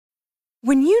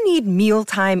When you need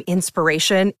mealtime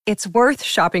inspiration, it's worth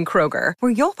shopping Kroger,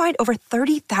 where you'll find over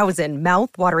 30,000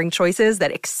 mouth-watering choices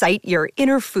that excite your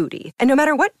inner foodie. And no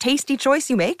matter what tasty choice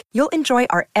you make, you'll enjoy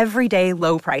our everyday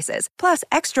low prices, plus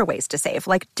extra ways to save,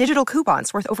 like digital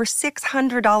coupons worth over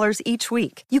 $600 each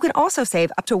week. You can also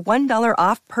save up to $1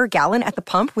 off per gallon at the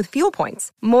pump with fuel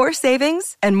points. More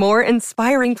savings and more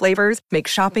inspiring flavors make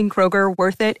shopping Kroger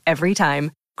worth it every time.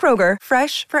 Kroger,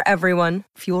 fresh for everyone.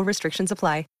 Fuel restrictions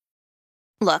apply.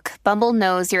 Look, Bumble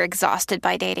knows you're exhausted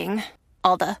by dating.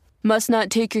 All the, must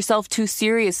not take yourself too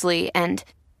seriously, and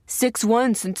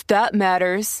 6'1" since that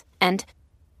matters, and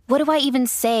what do I even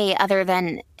say other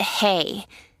than, hey?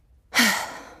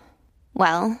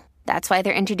 Well, that's why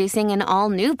they're introducing an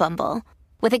all-new Bumble,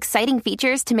 with exciting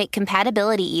features to make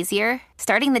compatibility easier,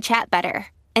 starting the chat better,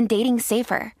 and dating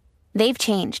safer. They've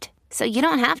changed, so you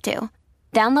don't have to.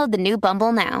 Download the new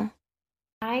Bumble now.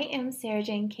 I am Sarah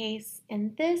Jane Case,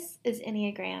 and this is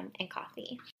Enneagram and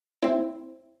Coffee.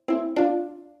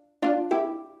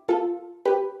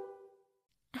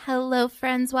 Hello,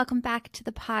 friends. Welcome back to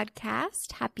the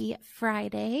podcast. Happy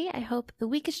Friday. I hope the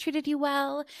week has treated you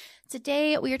well.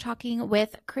 Today, we are talking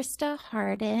with Christa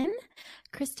Hardin.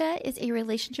 Christa is a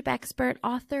relationship expert,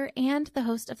 author, and the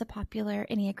host of the popular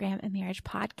Enneagram and Marriage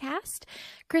podcast.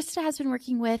 Christa has been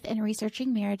working with and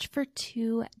researching marriage for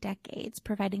 2 decades,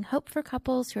 providing hope for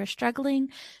couples who are struggling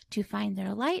to find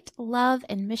their light, love,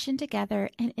 and mission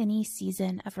together in any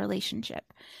season of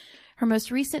relationship. Her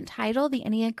most recent title, The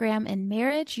Enneagram and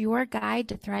Marriage, Your Guide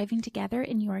to Thriving Together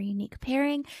in Your Unique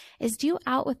Pairing, is due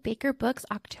out with Baker Books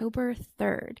October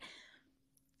 3rd.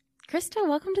 Christa,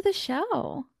 welcome to the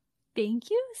show.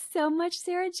 Thank you so much,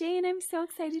 Sarah Jane. I'm so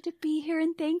excited to be here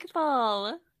and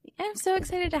thankful. I'm so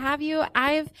excited to have you.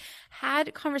 I've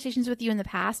had conversations with you in the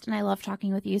past, and I love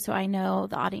talking with you, so I know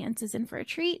the audience is in for a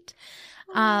treat.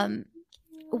 Tell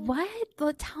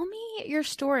me your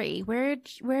story. Where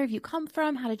have you come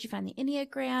from? How did you find the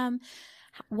Enneagram?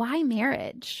 Why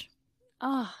marriage?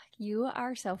 Oh, you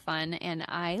are so fun, and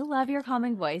I love your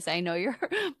calming voice. I know your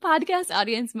podcast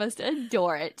audience must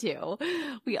adore it too.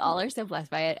 We all are so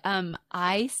blessed by it.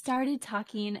 I started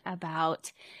talking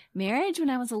about marriage when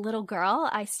I was a little girl.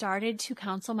 I started to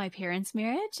counsel my parents'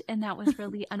 marriage, and that was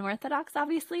really unorthodox,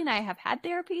 obviously, and I have had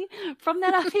therapy from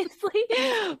that, obviously,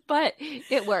 but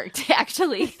it worked,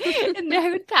 actually. And I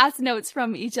would pass notes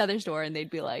from each other's door, and they'd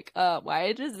be like,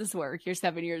 why does this work? You're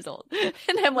 7 years old.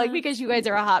 And I'm like, because you guys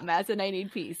are a hot mess, and I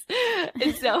need peace.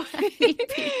 And so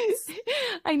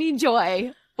I need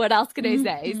joy. What else can I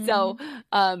say? Mm-hmm. So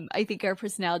I think our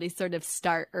personalities sort of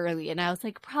start early. And I was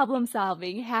like problem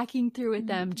solving, hacking through with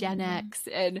them, Gen X.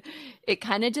 And it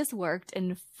kind of just worked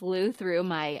and flew through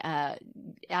my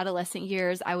adolescent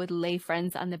years. I would lay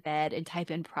friends on the bed and type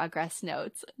in progress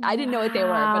notes. Wow. I didn't know what they were,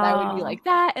 but I would be like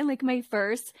that. And like my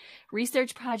first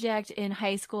research project in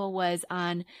high school was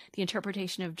on the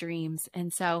interpretation of dreams.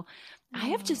 And so I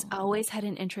have just always had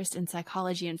an interest in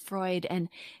psychology and Freud, and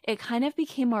it kind of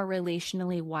became more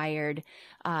relationally wired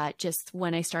just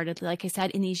when I started, like I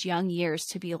said, in these young years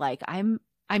to be like, I'm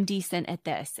decent at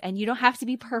this. And you don't have to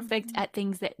be perfect at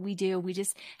things that we do. We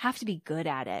just have to be good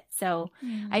at it. So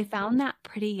I found that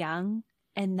pretty young.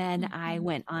 And then I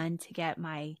went on to get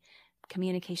my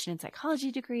communication and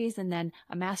psychology degrees, and then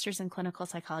a master's in clinical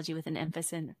psychology with an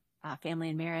emphasis in family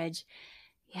and marriage.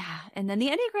 Yeah. And then the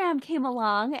Enneagram came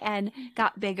along and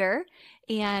got bigger,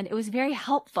 and it was very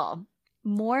helpful,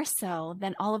 more so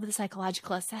than all of the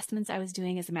psychological assessments I was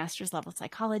doing as a master's level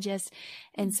psychologist.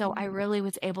 And so I really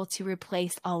was able to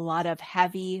replace a lot of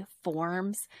heavy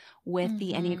forms with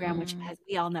the Enneagram, which, as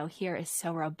we all know here, is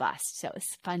so robust. So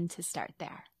it's fun to start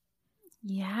there.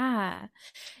 Yeah.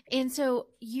 And so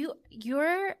you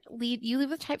lead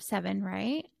with type 7,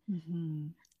 right? Mm-hmm.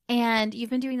 And you've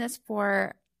been doing this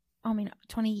for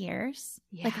 20 years.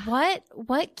 Yeah. Like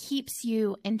what keeps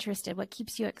you interested? What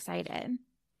keeps you excited?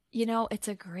 You know, it's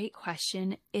a great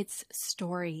question. It's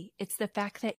story. It's the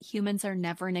fact that humans are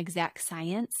never an exact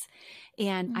science,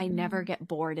 and I never get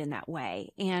bored in that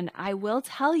way. And I will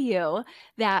tell you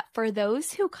that for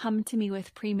those who come to me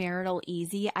with premarital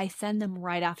easy, I send them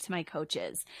right off to my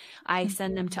coaches. I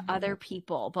send them to other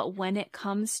people. But when it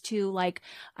comes to, like,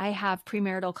 I have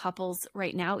premarital couples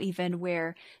right now, even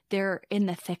where they're in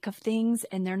the thick of things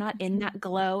and they're not in that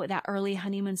glow, that early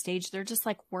honeymoon stage. They're just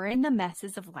like, we're in the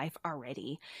messes of life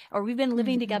already. Or we've been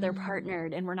living together,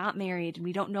 partnered, and we're not married, and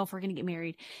we don't know if we're going to get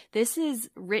married. This is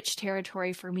rich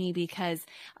territory for me because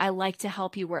I like to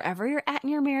help you wherever you're at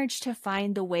in your marriage to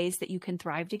find the ways that you can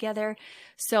thrive together.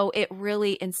 So it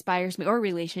really inspires me, or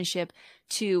relationship,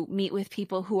 to meet with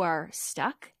people who are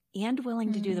stuck and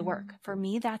willing to do the work. For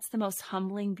me, that's the most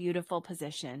humbling, beautiful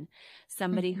position.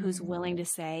 Somebody who's willing to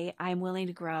say, I'm willing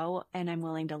to grow and I'm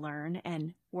willing to learn,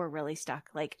 and we're really stuck.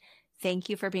 Like, thank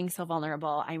you for being so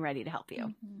vulnerable. I'm ready to help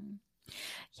you.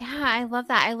 Yeah, I love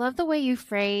that. I love the way you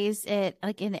phrase it,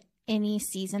 like in any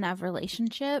season of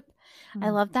relationship. I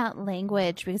love that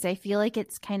language because I feel like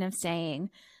it's kind of saying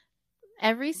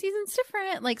every season's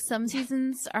different. Like some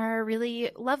seasons are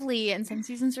really lovely and some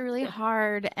seasons are really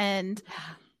hard. And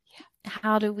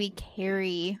how do we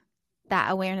carry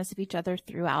that awareness of each other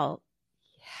throughout?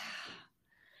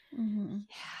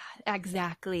 Yeah,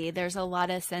 exactly. There's a lot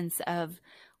of sense of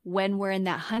when we're in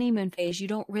that honeymoon phase, you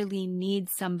don't really need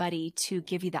somebody to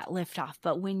give you that lift off.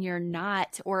 But when you're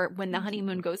not, or when the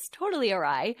honeymoon goes totally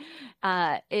awry,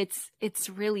 it's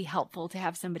really helpful to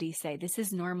have somebody say, this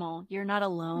is normal. You're not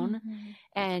alone.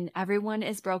 And everyone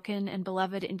is broken and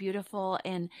beloved and beautiful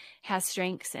and has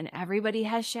strengths, and everybody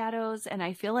has shadows. And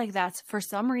I feel like that's, for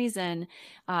some reason,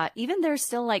 even there's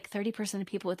still like 30% of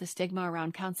people with a stigma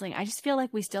around counseling. I just feel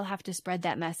like we still have to spread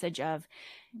that message of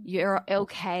you're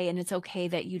okay, and it's okay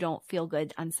that you don't feel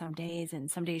good on some days, and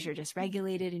some days you're just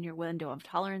regulated and your window of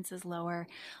tolerance is lower.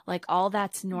 Like, all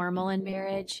that's normal in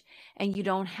marriage, and you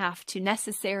don't have to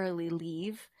necessarily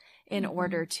leave in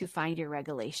order to find your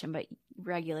regulation, but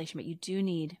you do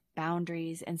need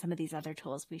boundaries and some of these other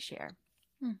tools we share.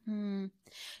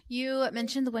 You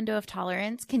mentioned the window of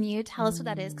tolerance. Can you tell us what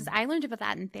that is? Because I learned about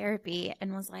that in therapy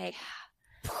and was like,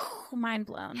 mind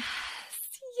blown.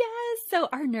 Yes. So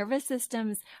our nervous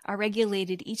systems are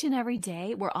regulated each and every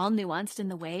day. We're all nuanced in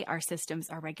the way our systems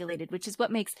are regulated, which is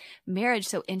what makes marriage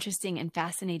so interesting and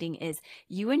fascinating. Is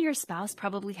you and your spouse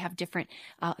probably have different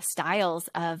styles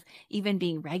of even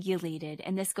being regulated.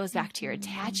 And this goes back to your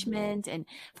attachment. And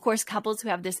of course, couples who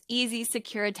have this easy,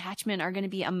 secure attachment are going to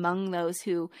be among those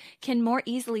who can more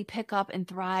easily pick up and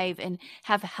thrive and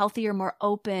have healthier, more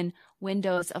open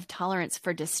windows of tolerance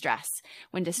for distress.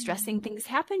 When distressing things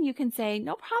happen, you can say,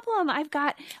 no problem. I've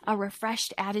got a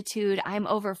refreshed attitude. I'm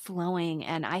overflowing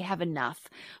and I have enough.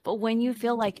 But when you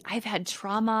feel like I've had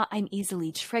trauma, I'm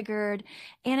easily triggered.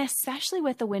 And especially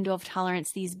with the window of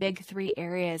tolerance, these big three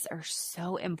areas are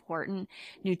so important: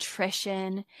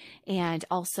 nutrition and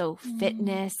also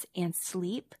fitness and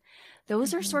sleep.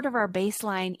 Those are sort of our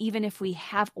baseline, even if we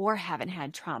have or haven't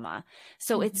had trauma.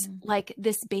 So it's like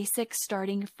this basic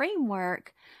starting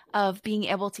framework of being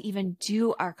able to even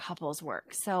do our couples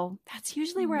work. So that's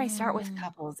usually where I start with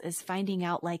couples, is finding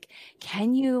out, like,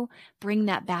 can you bring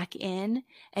that back in?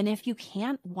 And if you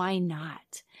can't, why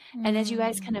not? And as you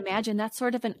guys can imagine, that's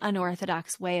sort of an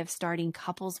unorthodox way of starting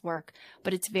couples work,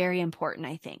 but it's very important,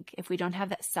 I think. If we don't have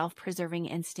that self-preserving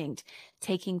instinct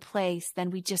taking place,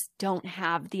 then we just don't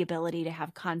have the ability to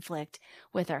have conflict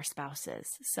with our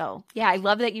spouses. So yeah, I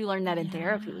love that you learned that in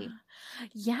therapy.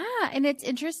 Yeah. And it's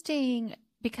interesting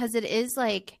because it is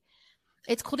like,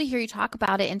 it's cool to hear you talk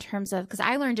about it in terms of, because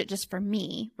I learned it just for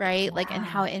me, right? Like, and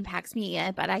how it impacts me.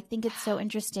 But I think it's so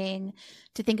interesting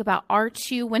to think about our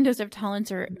two windows of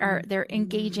tolerance are they're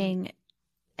engaging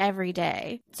every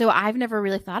day. So I've never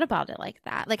really thought about it like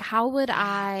that. Like,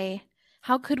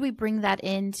 how could we bring that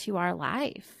into our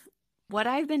life? What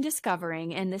I've been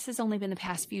discovering, and this has only been the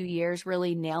past few years,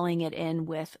 really nailing it in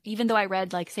with, even though I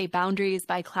read, like, say, Boundaries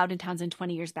by Cloud and Townsend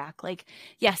 20 years back, like,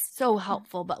 yes, so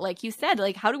helpful. But like you said,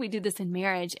 like, how do we do this in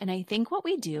marriage? And I think what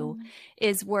we do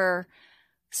is we're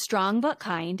strong but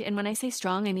kind. And when I say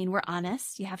strong, I mean we're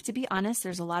honest. You have to be honest.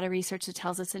 There's a lot of research that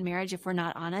tells us in marriage, if we're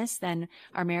not honest, then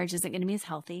our marriage isn't going to be as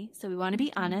healthy. So we want to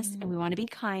be honest and we want to be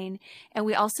kind. And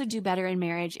we also do better in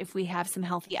marriage if we have some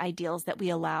healthy ideals that we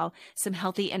allow, some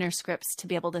healthy inner scripts to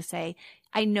be able to say,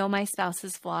 I know my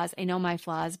spouse's flaws, I know my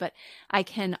flaws, but I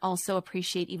can also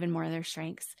appreciate even more their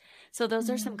strengths. So those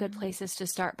are some good places to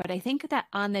start. But I think that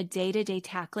on the day-to-day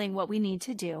tackling, what we need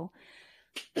to do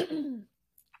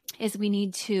is we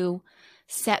need to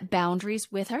set boundaries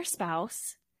with our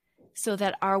spouse so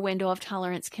that our window of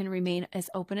tolerance can remain as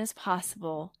open as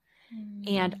possible,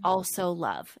 and also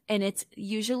love. And it's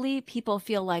usually people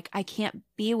feel like, I can't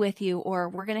be with you, or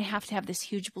we're going to have this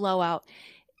huge blowout.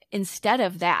 Instead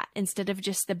of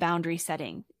just the boundary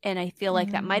setting. And I feel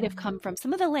like that might have come from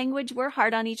some of the language we're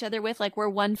hard on each other with, like we're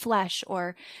one flesh,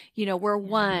 or, we're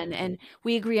one and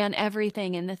we agree on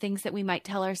everything, and the things that we might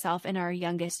tell ourselves in our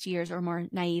youngest years or more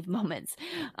naive moments.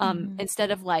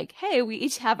 Instead of like, hey, we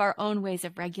each have our own ways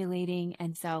of regulating.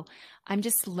 And so I'm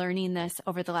just learning this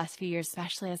over the last few years,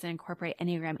 especially as I incorporate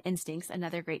Enneagram instincts,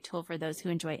 another great tool for those who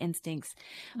enjoy instincts,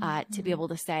 to be able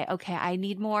to say, okay, I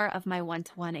need more of my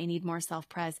one-to-one. I need more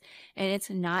self-pres. And it's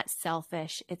not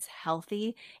selfish. It's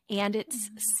healthy, and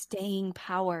it's staying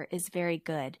power is very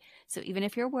good. So even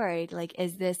if you're worried, like,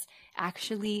 is this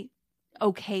actually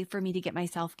okay for me to get my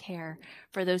self-care?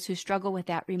 For those who struggle with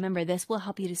that, remember, this will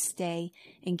help you to stay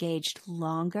engaged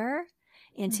longer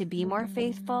and to be more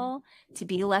faithful, to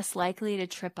be less likely to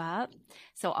trip up.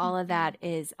 So all of that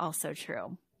is also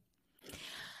true.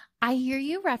 I hear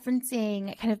you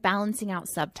referencing kind of balancing out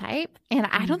subtype, and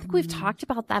I don't think we've talked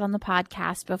about that on the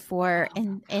podcast before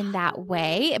in that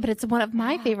way, but it's one of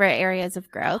my favorite areas of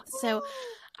growth. So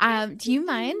do you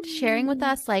mind sharing with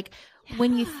us, like,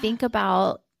 when you think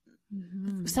about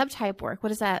subtype work, what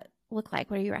does that look like?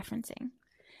 What are you referencing?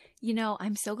 You know,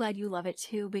 I'm so glad you love it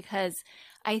too, because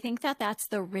I think that that's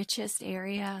the richest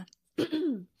area.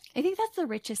 I think that's the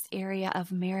richest area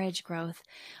of marriage growth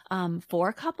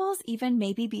for couples, even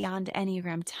maybe beyond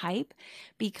Enneagram type,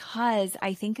 because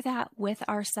I think that with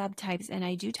our subtypes, and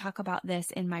I do talk about this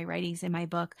in my writings in my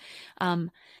book.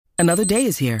 Another day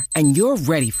is here, and you're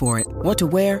ready for it. What to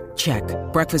wear? Check.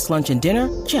 Breakfast, lunch, and dinner?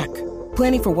 Check.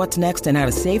 Planning for what's next and how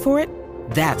to save for it?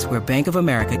 That's where Bank of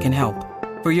America can help.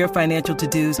 For your financial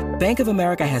to-dos, Bank of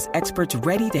America has experts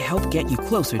ready to help get you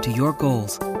closer to your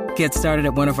goals. Get started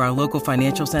at one of our local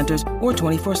financial centers or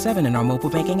 24/7 in our mobile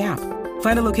banking app.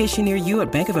 Find a location near you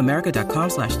at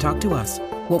bankofamerica.com/talktous.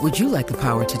 What would you like the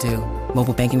power to do?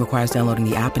 Mobile banking requires downloading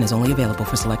the app and is only available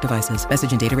for select devices.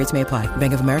 Message and data rates may apply.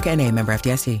 Bank of America N.A., member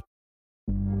FDIC.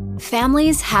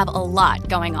 Families have a lot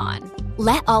going on.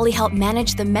 Let Ollie help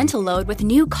manage the mental load with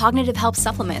new cognitive help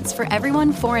supplements for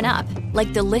everyone 4 and up,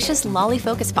 like delicious Lolly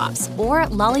Focus Pops or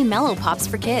Lolly Mellow Pops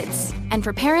for kids. And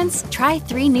for parents, try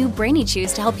 3 new Brainy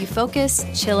Chews to help you focus,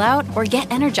 chill out, or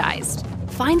get energized.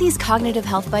 Find these cognitive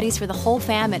health buddies for the whole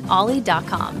fam at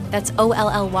ollie.com. That's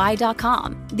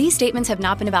OLLY.com. These statements have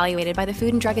not been evaluated by the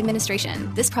Food and Drug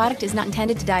Administration. This product is not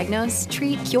intended to diagnose,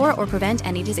 treat, cure, or prevent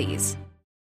any disease.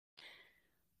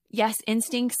 Yes,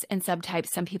 instincts and subtypes,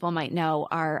 some people might know,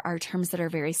 are terms that are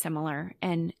very similar.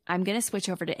 And I'm going to switch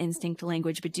over to instinct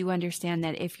language, but do understand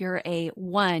that if you're a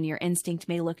 1, your instinct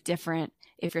may look different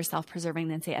if you're self-preserving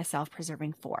than, say, a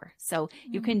self-preserving 4. So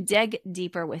you can dig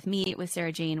deeper with me, with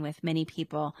Sarah Jane, with many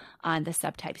people on the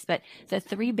subtypes. But the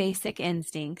 3 basic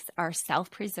instincts are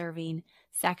self-preserving,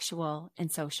 sexual, and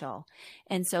social.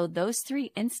 And so those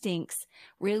 3 instincts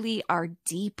really are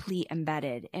deeply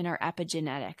embedded in our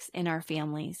epigenetics, in our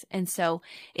families. And so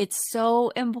it's so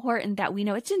important that we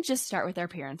know it didn't just start with our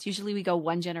parents. Usually we go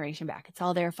 1 generation back. It's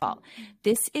all their fault.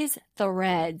 This is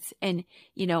threads and,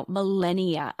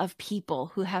 millennia of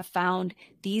people who have found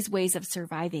these ways of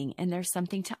surviving. And there's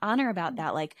something to honor about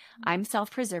that. Like, I'm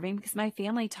self-preserving because my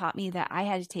family taught me that I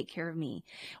had to take care of me.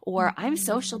 Or I'm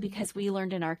social because we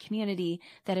learned in our community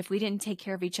that if we didn't take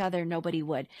care of each other, nobody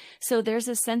would. So there's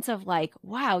a sense of like,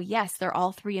 wow, yes, they're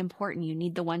all 3 important. You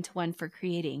need the one-to-one for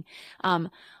creating.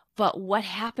 But what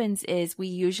happens is we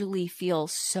usually feel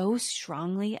so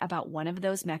strongly about one of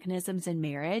those mechanisms in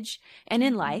marriage and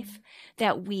in life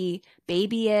that we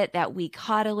baby it, that we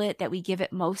coddle it, that we give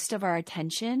it most of our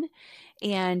attention,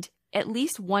 and at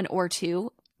least 1 or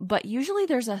 2. But usually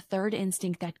there's a 3rd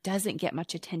instinct that doesn't get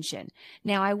much attention.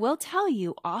 Now, I will tell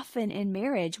you, often in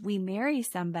marriage, we marry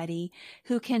somebody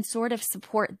who can sort of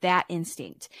support that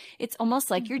instinct. It's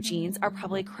almost like your genes are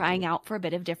probably crying out for a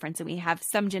bit of difference. And we have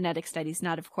some genetic studies,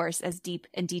 not, of course, as deep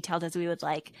and detailed as we would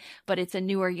like, but it's a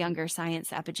newer, younger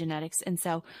science, epigenetics. And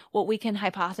so what we can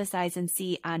hypothesize and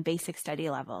see on basic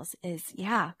study levels is,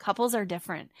 yeah, couples are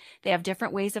different. They have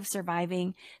different ways of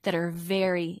surviving that are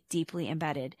very deeply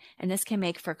embedded. And this can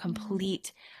make for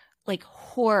complete like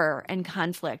horror and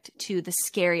conflict to the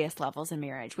scariest levels in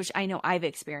marriage, which I know I've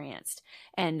experienced.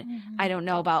 And I don't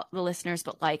know about the listeners,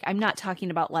 but like, I'm not talking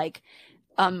about like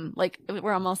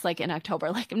we're almost like in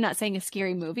October, like I'm not saying a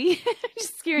scary movie,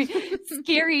 just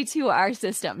scary to our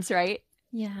systems, right?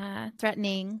 Yeah.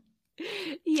 Threatening.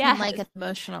 Yeah. In like an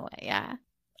emotional way. Yeah.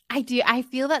 I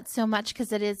feel that so much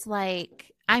because it is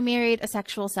like, I married a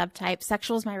sexual subtype.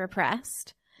 Sexual is my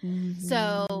repressed.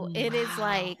 So it is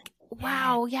like,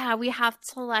 wow, yeah, we have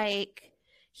to like,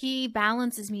 he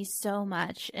balances me so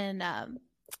much in a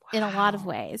lot of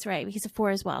ways, right? He's a 4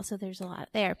 as well, so there's a lot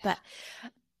there. But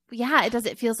yeah,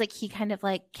 it feels like he kind of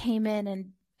like came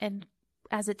in and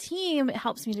as a team, it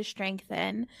helps me to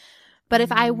strengthen. But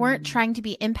if I weren't trying to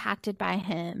be impacted by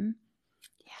him,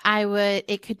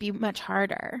 it could be much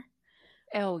harder.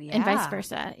 Oh, yeah. And vice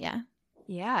versa, yeah.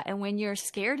 Yeah. And when you're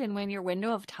scared and when your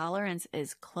window of tolerance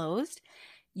is closed,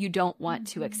 you don't want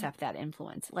to accept that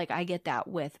influence. Like I get that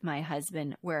with my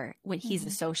husband where when he's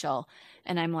a social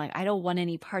and I'm like, I don't want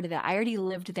any part of that. I already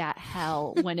lived that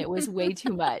hell when it was way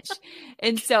too much.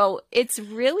 And so it's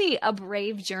really a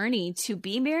brave journey to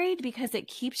be married because it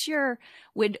keeps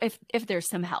if there's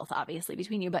some health obviously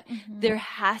between you, but there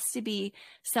has to be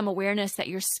some awareness that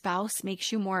your spouse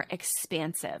makes you more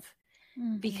expansive.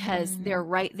 Because they're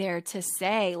right there to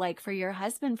say, like for your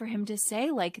husband, for him to say,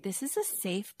 like, this is a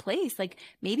safe place. Like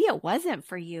maybe it wasn't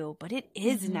for you, but it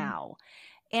is now.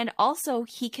 And also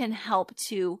he can help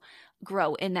to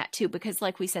grow in that too. Because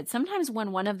like we said, sometimes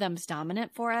when one of them's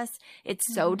dominant for us,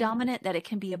 it's so dominant that it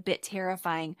can be a bit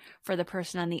terrifying for the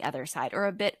person on the other side or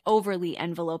a bit overly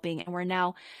enveloping. And we're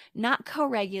now not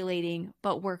co-regulating,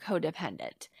 but we're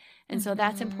codependent. And so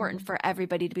that's important for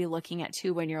everybody to be looking at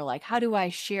too when you're like, how do I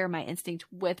share my instinct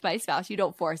with my spouse? You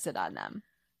don't force it on them.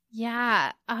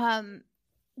 Yeah.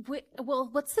 Well,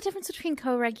 what's the difference between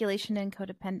co-regulation and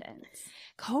codependence?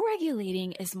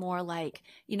 Co-regulating is more like,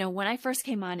 when I first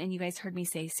came on and you guys heard me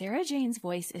say, Sarah Jane's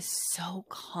voice is so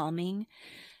calming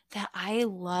that I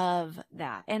love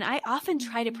that. And I often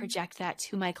try to project that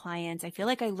to my clients. I feel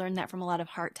like I learned that from a lot of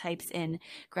heart types in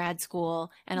grad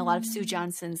school and a lot of Sue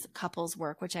Johnson's couples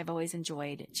work, which I've always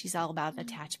enjoyed. She's all about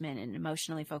attachment and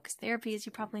emotionally focused therapy, as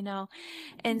you probably know.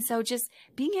 And so just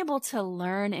being able to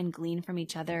learn and glean from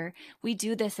each other. We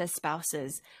do this as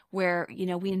spouses where,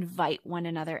 we invite one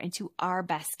another into our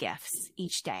best gifts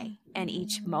each day and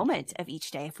each moment of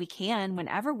each day. If we can,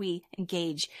 whenever we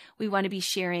engage, we want to be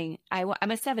sharing.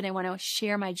 I'm a 7. I want to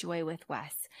share my joy with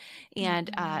Wes.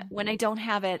 And when I don't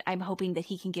have it, I'm hoping that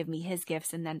he can give me his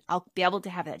gifts and then I'll be able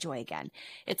to have that joy again.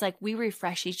 It's like we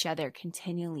refresh each other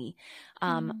continually.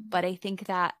 But I think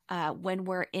that when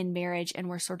we're in marriage and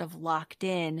we're sort of locked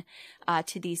in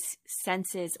to these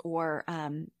senses or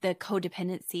the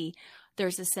codependency,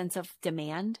 there's a sense of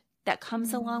demand that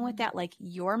comes along with that. Like,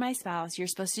 you're my spouse. You're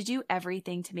supposed to do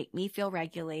everything to make me feel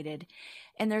regulated.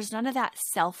 And there's none of that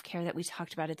self-care that we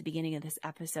talked about at the beginning of this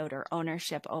episode or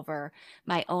ownership over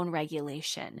my own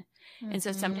regulation. And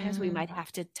so sometimes we might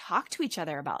have to talk to each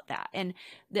other about that. And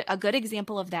a good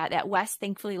example of that Wes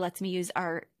thankfully lets me use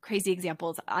our crazy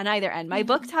examples on either end. My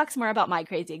book talks more about my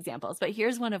crazy examples, but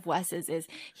here's one of Wes's is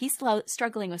he's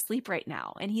struggling with sleep right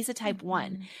now. And he's a type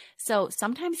 1. So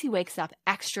sometimes he wakes up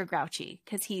extra grouchy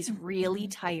because he's really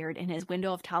tired and his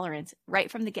window of tolerance right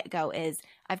from the get-go is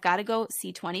I've got to go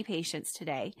see 20 patients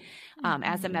today.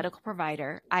 As a medical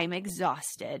provider, I'm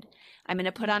exhausted. I'm going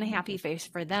to put on a happy face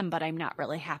for them, but I'm not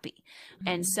really happy.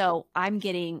 And so I'm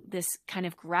getting this kind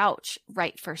of grouch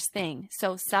right first thing.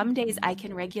 So some days I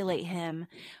can regulate him,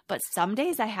 but some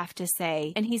days I have to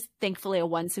say, and he's thankfully a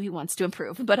 1, so he wants to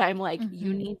improve, but I'm like,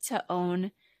 you need to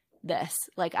own this.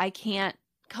 Like, I can't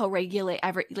co-regulate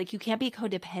you can't be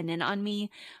codependent on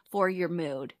me for your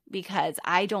mood because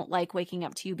I don't like waking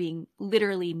up to you being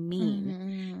literally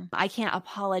mean. I can't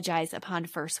apologize upon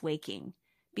first waking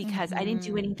because I didn't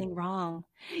do anything wrong.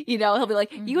 He'll be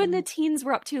like, you and the teens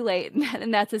were up too late.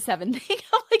 And that's a 7 thing.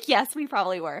 I'm like, yes, we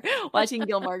probably were watching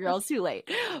Gilmore Girls too late.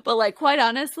 But like, quite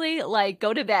honestly, like,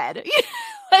 go to bed.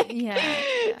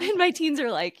 And my teens are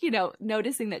like,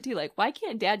 noticing that too. Like, why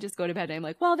can't dad just go to bed? And I'm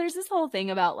like, well, there's this whole thing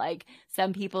about like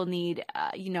some people need,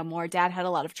 more. Dad had a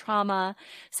lot of trauma.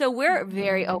 So we're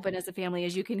very open as a family,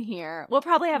 as you can hear. We'll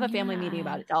probably have a family meeting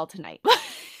about it all tonight.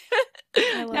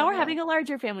 Now we're having a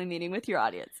larger family meeting with your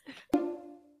audience.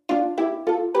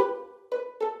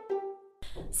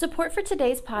 Support for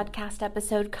today's podcast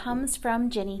episode comes from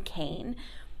Jenny Kane.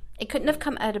 It couldn't have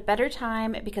come at a better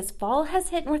time because fall has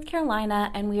hit North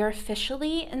Carolina and we are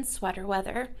officially in sweater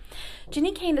weather.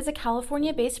 Jenny Kane is a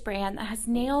California-based brand that has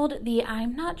nailed the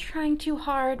I'm not trying too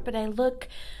hard, but I look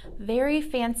very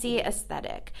fancy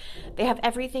aesthetic. They have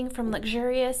everything from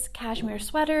luxurious cashmere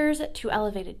sweaters to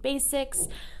elevated basics,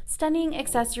 stunning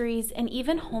accessories, and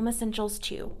even home essentials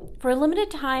too. For a limited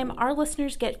time, our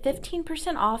listeners get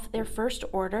 15% off their first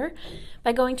order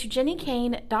by going to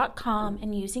jennykane.com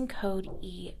and using code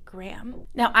EGRAM.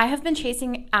 Now, I have been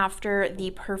chasing after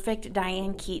the perfect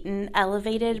Diane Keaton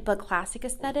elevated but classic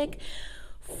aesthetic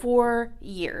for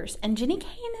years, and Jenny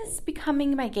Kane is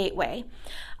becoming my gateway.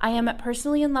 I am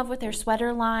personally in love with their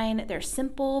sweater line. They're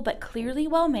simple but clearly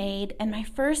well made, and my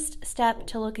first step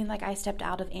to looking like I stepped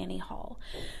out of Annie Hall.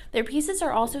 Their pieces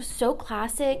are also so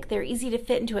classic. They're easy to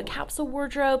fit into a capsule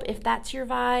wardrobe if that's your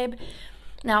vibe.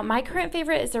 Now, my current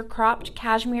favorite is their cropped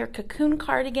cashmere cocoon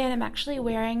cardigan. I'm actually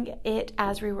wearing it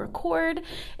as we record.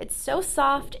 It's so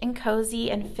soft and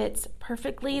cozy and fits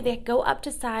perfectly. They go up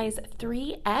to size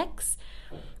 3X.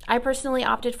 I personally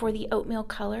opted for the oatmeal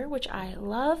color, which I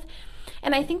love.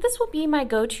 And I think this will be my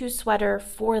go-to sweater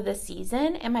for the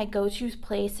season and my go-to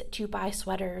place to buy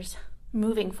sweaters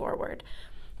moving forward.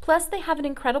 Plus, they have an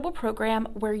incredible program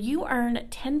where you earn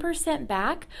 10%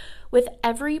 back with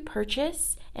every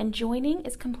purchase, and joining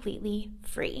is completely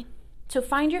free. So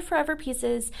find your forever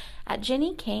pieces at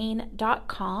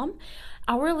jennykane.com.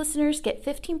 Our listeners get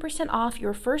 15% off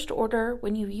your first order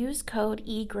when you use code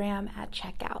EGRAM at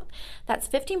checkout. That's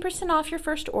 15% off your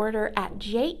first order at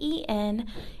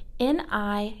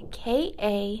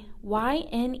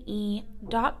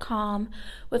JENNIKAYNE.com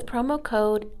with promo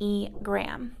code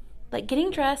EGRAM. Let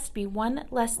getting dressed be one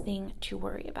less thing to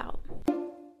worry about.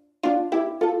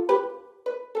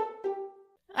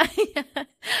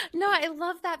 No, I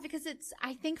love that because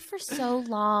I think for so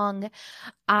long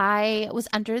I was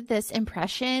under this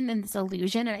impression and this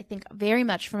illusion, and I think very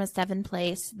much from a 7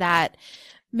 place, that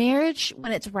marriage,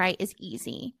 when it's right, is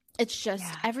easy. It's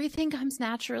just everything comes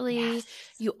naturally. Yes.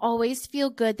 You always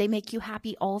feel good. They make you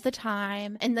happy all the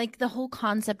time. And like the whole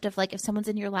concept of like, if someone's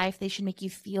in your life, they should make you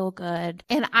feel good.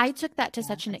 And I took that to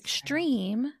such an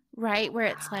extreme, right? Where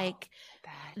it's like,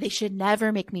 they should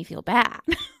never make me feel bad.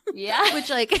 Yeah. Which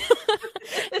like,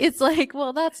 it's like,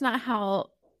 well, that's not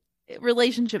how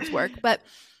relationships work. But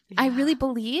I really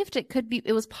believed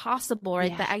it was possible,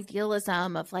 right? Yes. The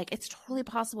idealism of like, it's totally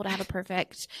possible to have a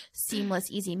perfect, seamless,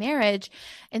 easy marriage.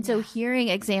 And so hearing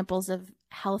examples of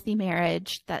healthy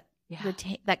marriage that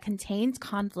contains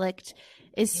conflict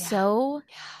is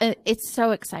it's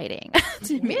so exciting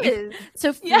to me. It is.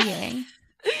 So freeing.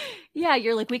 Yeah,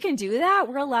 you're like, we can do that.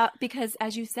 We're allowed, because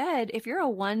as you said, if you're a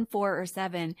 1, 4, or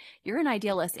 7, you're an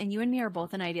idealist, and you and me are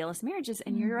both in idealist marriages.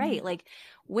 And you're right. Like,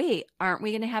 wait, aren't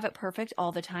we going to have it perfect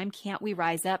all the time? Can't we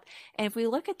rise up? And if we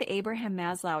look at the Abraham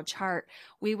Maslow chart,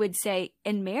 we would say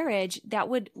in marriage, that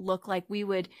would look like we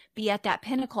would be at that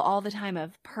pinnacle all the time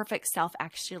of perfect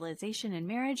self-actualization in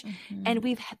marriage. Mm-hmm. And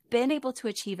we've been able to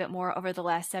achieve it more over the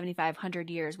last 7,500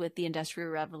 years with the Industrial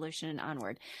Revolution and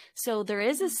onward. So there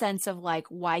is a sense of like,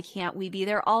 why can't we be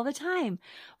there all the time?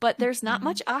 But there's not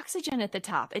much oxygen at the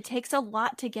top. It takes a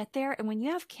lot to get there. And when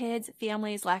you have kids,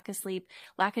 families, lack of sleep,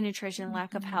 lack of nutrition,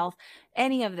 lack of health,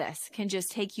 any of this can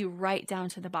just take you right down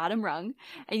to the bottom rung.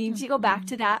 And you need to go back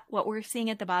to that, what we're seeing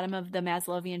at the bottom of the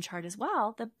Maslowian chart as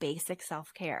well, the basic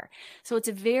self-care. So it's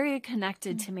very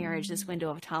connected to marriage, this window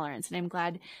of tolerance. And I'm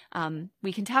glad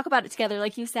we can talk about it together,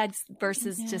 like you said,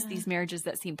 versus just these marriages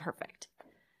that seem perfect.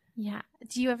 Yeah.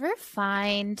 Do you ever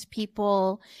find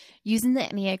people using the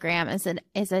Enneagram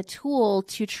as a tool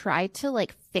to try to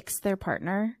like fix their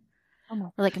partner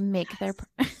or like make their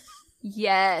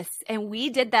Yes. And we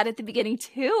did that at the beginning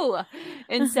too.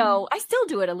 And so I still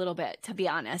do it a little bit, to be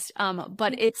honest.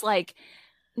 But it's like,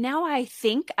 now I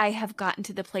think I have gotten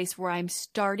to the place where I'm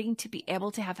starting to be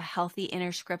able to have a healthy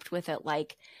inner script with it.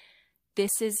 Like,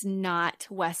 this is not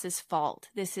Wes's fault.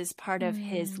 This is part of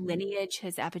his lineage,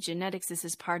 his epigenetics. This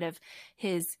is part of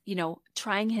his,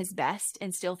 trying his best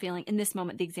and still feeling, in this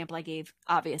moment, the example I gave,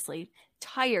 obviously,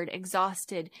 tired,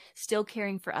 exhausted, still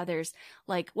caring for others.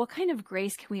 Like, what kind of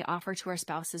grace can we offer to our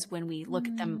spouses when we look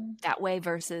at them that way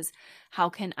versus how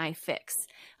can I fix?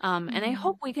 And I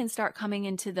hope we can start coming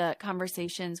into the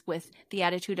conversations with the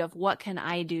attitude of what can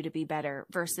I do to be better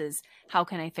versus how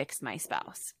can I fix my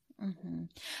spouse? Mm-hmm.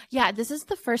 Yeah, this is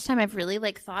the first time I've really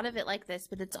like thought of it like this,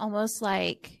 but it's almost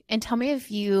like, and tell me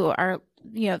if you are,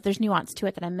 if there's nuance to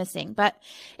it that I'm missing, but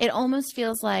it almost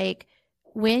feels like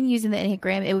when using the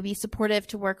Enneagram, it would be supportive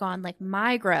to work on like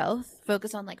my growth,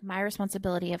 focus on like my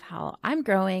responsibility of how I'm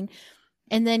growing,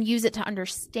 and then use it to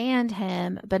understand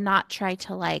him, but not try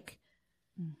to like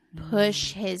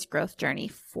push his growth journey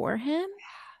for him.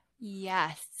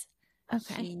 Yes.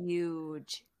 Okay.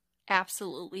 Huge.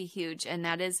 Absolutely huge. And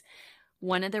that is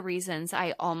one of the reasons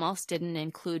I almost didn't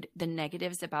include the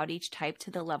negatives about each type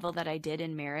to the level that I did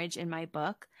in marriage in my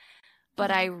book.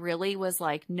 But I really was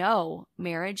like, no,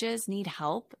 marriages need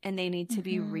help and they need to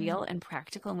be real and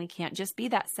practical. And we can't just be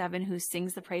that 7 who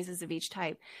sings the praises of each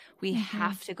type. We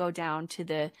have to go down to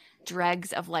the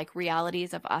dregs of like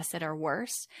realities of us at our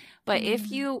worst. But if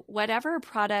you, whatever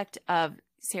product of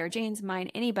Sarah Jane's, mine,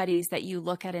 anybody's that you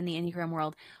look at in the Enneagram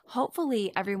world,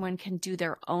 hopefully everyone can do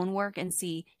their own work and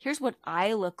see, here's what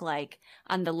I look like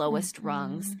on the lowest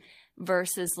rungs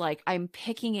versus like, I'm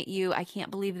picking at you, I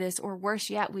can't believe this, or worse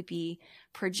yet would be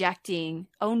projecting,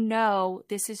 oh no,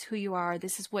 this is who you are,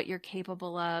 this is what you're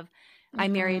capable of. I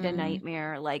married a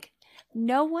nightmare. Like,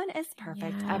 no one is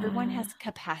perfect. Yeah. Everyone has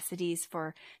capacities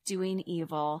for doing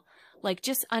evil. Like,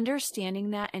 just understanding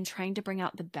that and trying to bring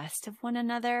out the best of one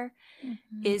another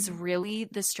is really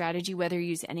the strategy, whether you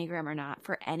use Enneagram or not,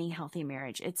 for any healthy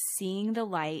marriage. It's seeing the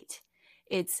light.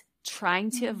 It's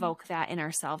trying to evoke that in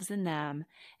ourselves and them.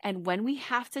 And when we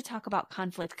have to talk about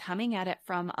conflict, coming at it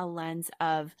from a lens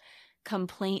of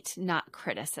complaint, not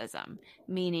criticism,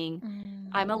 meaning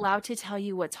I'm allowed to tell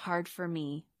you what's hard for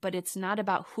me, but it's not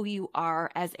about who you are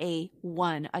as a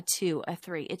 1, a 2, a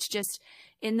 3. It's just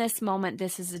in this moment,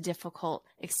 this is a difficult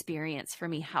experience for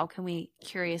me. How can we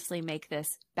curiously make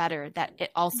this better that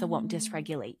it also won't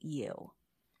dysregulate you?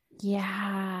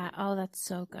 Yeah. Oh, that's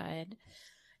so good.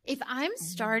 If I'm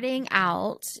starting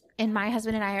out and my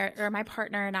husband and I or my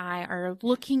partner and I are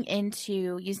looking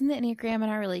into using the Enneagram in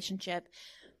our relationship,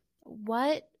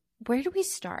 where do we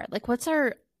start? Like, what's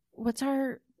our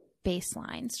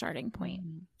baseline starting point?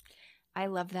 I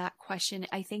love that question.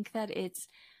 I think that it's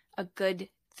a good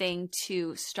thing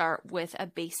to start with a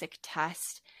basic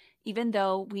test, even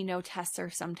though we know tests are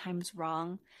sometimes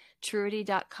wrong.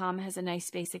 Truity.com has a nice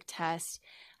basic test.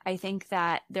 I think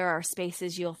that there are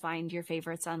spaces you'll find your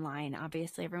favorites online.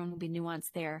 Obviously, everyone will be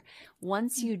nuanced there.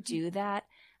 Once you do that,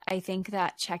 I think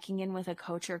that checking in with a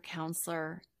coach or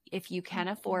counselor, if you can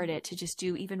afford it, to just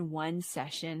do even one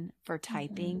session for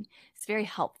typing, it's very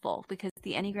helpful because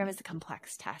the Enneagram is a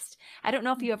complex test. I don't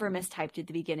know if you ever mistyped at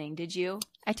the beginning. Did you?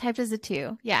 I typed as a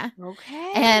 2. Yeah.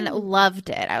 Okay. And loved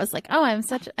it. I was like, oh, I'm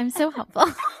so helpful.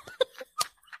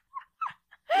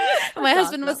 My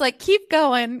husband was like, keep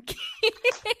going. That's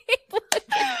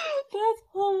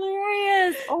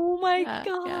hilarious. Oh my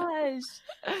gosh.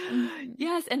 Yeah.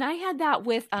 Yes. And I had that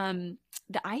with the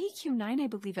IEQ 9, I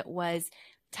believe it was,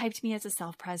 typed me as a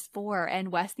self-pres 4.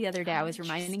 And Wes the other day, I was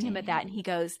reminding him of that, and he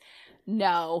goes,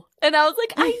 no. And I was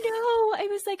like, I know. I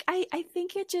was like, I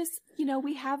think it just,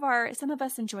 we have some of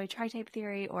us enjoy tri-type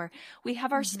theory, or we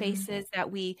have our spaces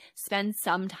that we spend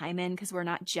some time in because we're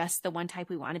not just the one type.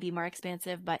 We want to be more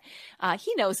expansive, but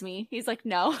he knows me. He's like,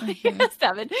 no, you're a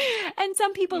 7. And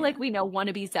some people we know want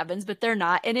to be 7s, but they're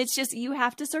not. And it's just, you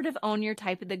have to sort of own your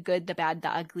type of the good, the bad, the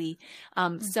ugly.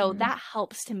 So that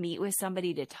helps to meet with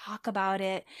somebody to talk about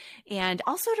it, and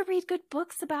also to read good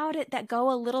books about it that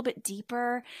go a little bit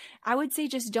deeper. I would say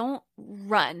just don't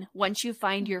run. Once you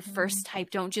find your first type,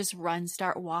 don't just run.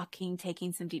 Start walking,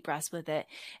 taking some deep breaths with it,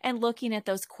 and looking at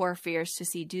those core fears to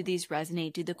see, do these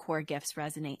resonate? Do the core gifts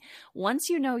resonate? Once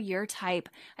you know your type,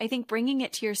 I think bringing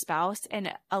it to your spouse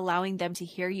and allowing them to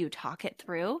hear you talk it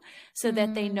through so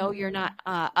that they know you're not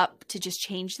up to just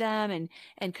change them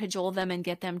and cajole them and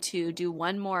get them to do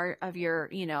one more of your,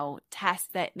 tests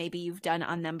that maybe you've done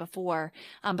on them before,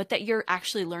 but that you're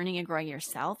actually learning and growing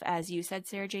yourself. As you said,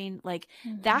 Sarah Jane,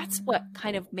 that's what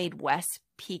kind of made Wes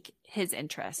pique his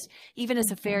interest, even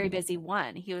as a very busy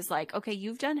one. He was like, okay,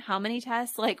 you've done how many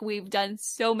tests? We've done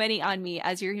so many on me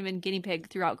as your human guinea pig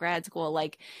throughout grad school.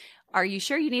 Are you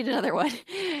sure you need another one?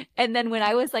 And then when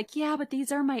I was like, yeah, but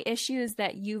these are my issues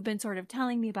that you've been sort of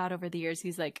telling me about over the years,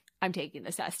 he's like, I'm taking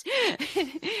this test.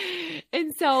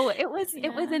 And so it was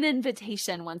an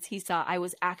invitation once he saw I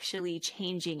was actually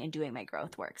changing and doing my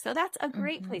growth work. So that's a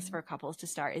great place for couples to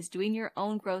start, is doing your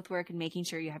own growth work and making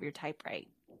sure you have your type right.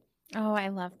 Oh, I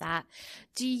love that.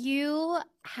 Do you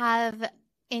have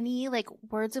any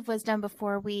words of wisdom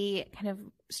before we kind of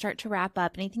start to wrap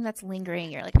up? Anything that's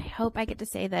lingering? You're like, I hope I get to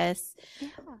say this. Yeah.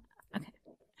 Okay.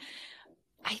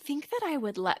 I think that I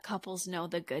would let couples know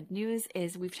the good news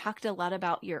is we've talked a lot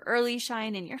about your early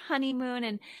shine and your honeymoon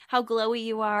and how glowy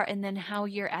you are, and then how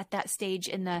you're at that stage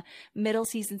in the middle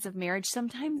seasons of marriage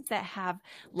sometimes that have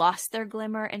lost their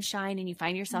glimmer and shine, and you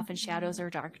find yourself in shadows or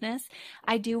darkness.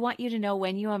 I do want you to know,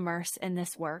 when you immerse in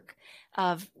this work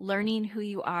of learning who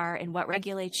you are and what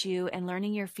regulates you, and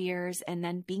learning your fears, and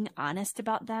then being honest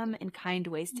about them in kind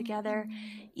ways together,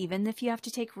 even if you have to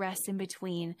take rest in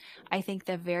between, I think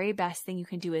the very best thing you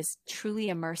can do is truly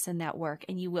immerse in that work,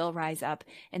 and you will rise up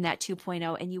in that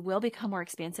 2.0, and you will become more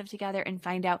expansive together and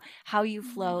find out how you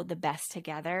flow the best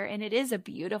together. And it is a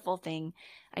beautiful thing.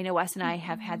 I know Wes and I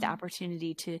have had the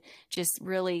opportunity to just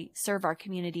really serve our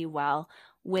community well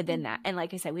within that. And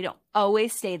like I said, we don't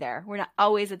always stay there. We're not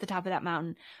always at the top of that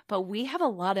mountain, but we have a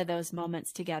lot of those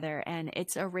moments together, and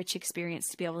it's a rich experience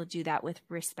to be able to do that with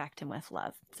respect and with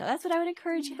love. So that's what I would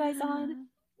encourage you guys on.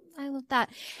 I love that.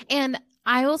 And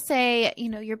I will say,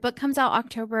 your book comes out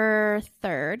October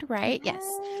 3rd, right? Yes.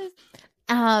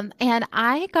 And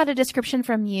I got a description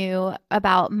from you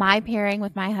about my pairing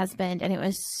with my husband, and it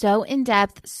was so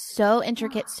in-depth, so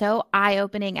intricate, so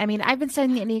eye-opening. I mean, I've been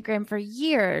studying the Enneagram for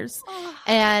years,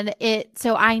 and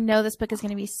so I know this book is going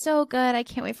to be so good. I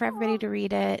can't wait for everybody to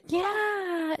read it.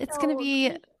 Yeah, it's going to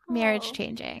be marriage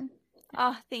changing.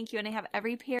 Oh, thank you. And I have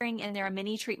every pairing in there, a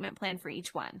mini treatment plan for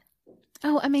each one.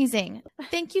 Oh, amazing.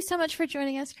 Thank you so much for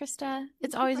joining us, Christa.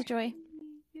 It's always a joy.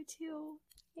 You too.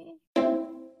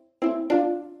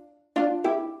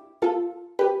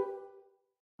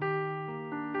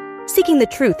 Seeking the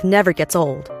truth never gets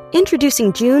old.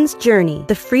 Introducing June's Journey,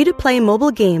 the free-to-play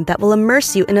mobile game that will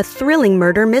immerse you in a thrilling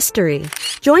murder mystery.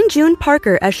 Join June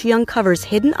Parker as she uncovers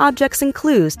hidden objects and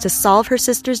clues to solve her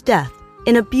sister's death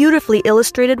in a beautifully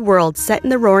illustrated world set in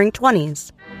the Roaring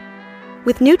 '20s.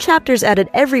 With new chapters added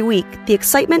every week, the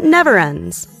excitement never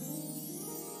ends.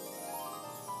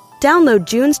 Download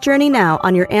June's Journey now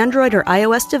on your Android or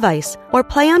iOS device, or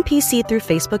play on PC through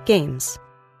Facebook Games.